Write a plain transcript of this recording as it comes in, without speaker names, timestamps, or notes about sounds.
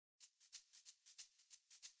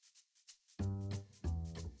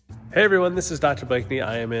Hey everyone, this is Dr. Blakeney.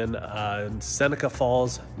 I am in Seneca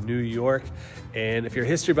Falls, New York. And if you're a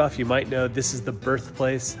history buff, you might know this is the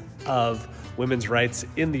birthplace of women's rights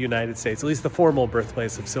in the United States, at least the formal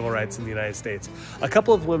birthplace of civil rights in the United States. A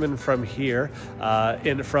couple of women from here,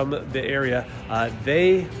 from the area,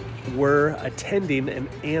 they were attending an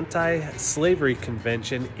anti-slavery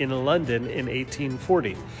convention in London in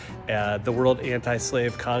 1840. The World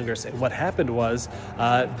Anti-Slave Congress. And what happened was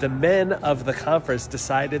the men of the conference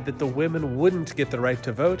decided that the women wouldn't get the right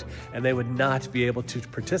to vote and they would not be able to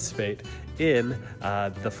participate in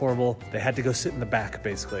the formal, they had to go sit in the back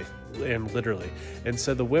basically, and literally. And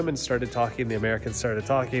so the women started talking, the Americans started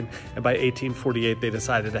talking, and by 1848 they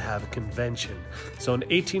decided to have a convention. So in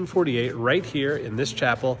 1848, right here in this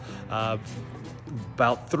chapel,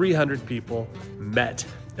 about 300 people met,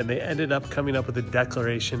 and they ended up coming up with a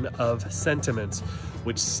Declaration of Sentiments,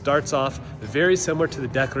 which starts off very similar to the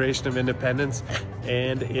Declaration of Independence,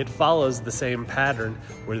 and it follows the same pattern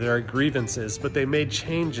where there are grievances, but they made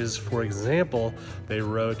changes. For example, they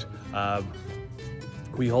wrote,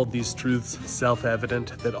 we hold these truths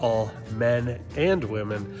self-evident that all men and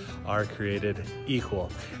women are created equal.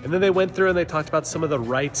 And then they went through and they talked about some of the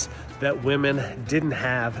rights that women didn't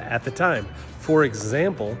have at the time. For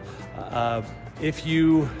example, if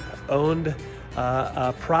you owned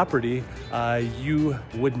property, you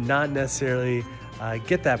would not necessarily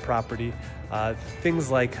get that property,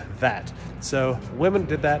 things like that. So women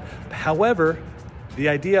did that. However, the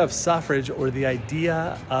idea of suffrage or the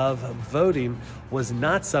idea of voting was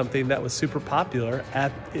not something that was super popular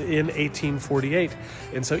in 1848.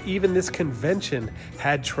 And so even this convention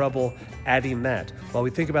had trouble adding that. While we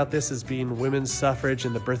think about this as being women's suffrage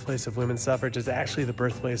and the birthplace of women's suffrage, is actually the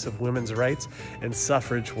birthplace of women's rights, and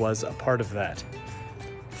suffrage was a part of that.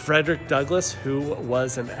 Frederick Douglass, who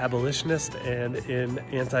was an abolitionist and an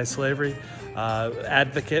anti-slavery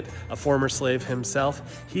advocate, a former slave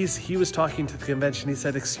himself, he was talking to the convention. He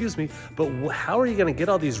said, excuse me, but how are you going to get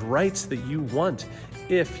all these rights that you want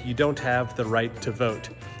if you don't have the right to vote?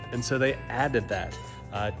 And so they added that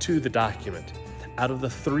to the document. Out of the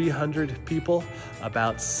 300 people,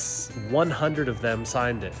 about 100 of them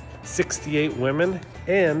signed it, 68 women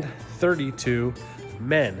and 32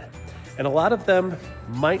 men. And a lot of them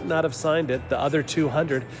might not have signed it, the other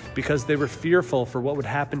 200, because they were fearful for what would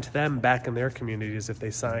happen to them back in their communities if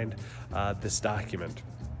they signed this document.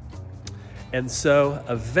 And so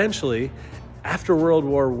eventually, after World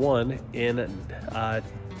War I in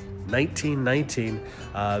 1919,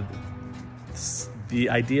 the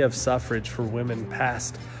idea of suffrage for women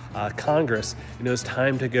passed Congress, and it was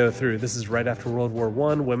time to go through. This is right after World War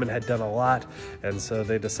I. Women had done a lot, and so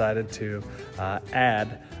they decided to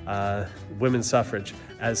add women's suffrage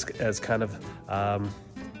as kind of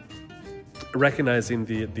recognizing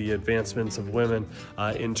the advancements of women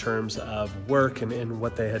in terms of work and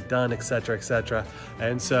what they had done, et cetera, et cetera.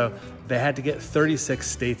 And so they had to get 36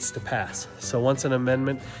 states to pass. So once an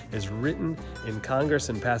amendment is written in Congress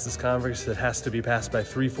and passes Congress, it has to be passed by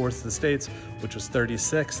 3/4 of the states, which was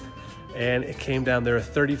 36. And it came down, there are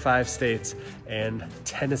 35 states, and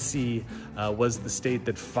Tennessee was the state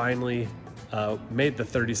that finally made the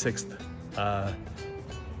 36th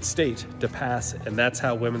state to pass, and that's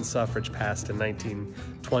how women's suffrage passed in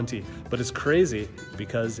 1920. But it's crazy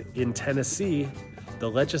because in Tennessee, the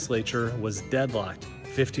legislature was deadlocked,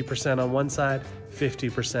 50% on one side,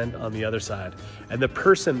 50% on the other side. And the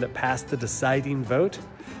person that passed the deciding vote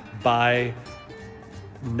by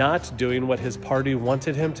not doing what his party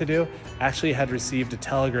wanted him to do actually had received a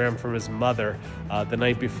telegram from his mother the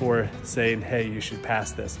night before saying, hey, you should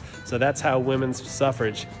pass this. So that's how women's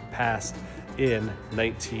suffrage passed in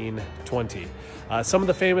 1920. Some of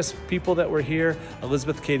the famous people that were here: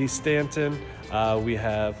 Elizabeth Cady Stanton, we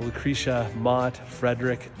have Lucretia Mott,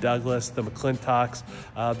 Frederick Douglass, the McClintocks.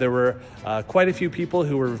 There were quite a few people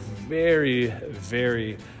who were very,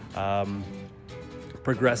 very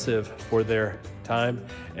progressive for their time.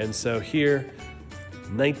 And so here,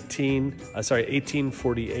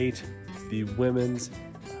 1848, the Women's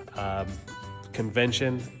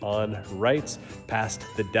Convention on Rights passed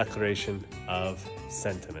the Declaration of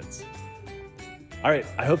Sentiments. All right,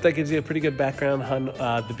 I hope that gives you a pretty good background on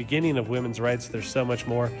the beginning of women's rights. There's so much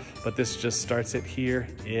more, but this just starts it here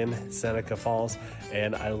in Seneca Falls,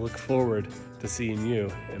 and I look forward to seeing you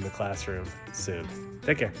in the classroom soon.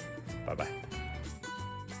 Take care. Bye-bye.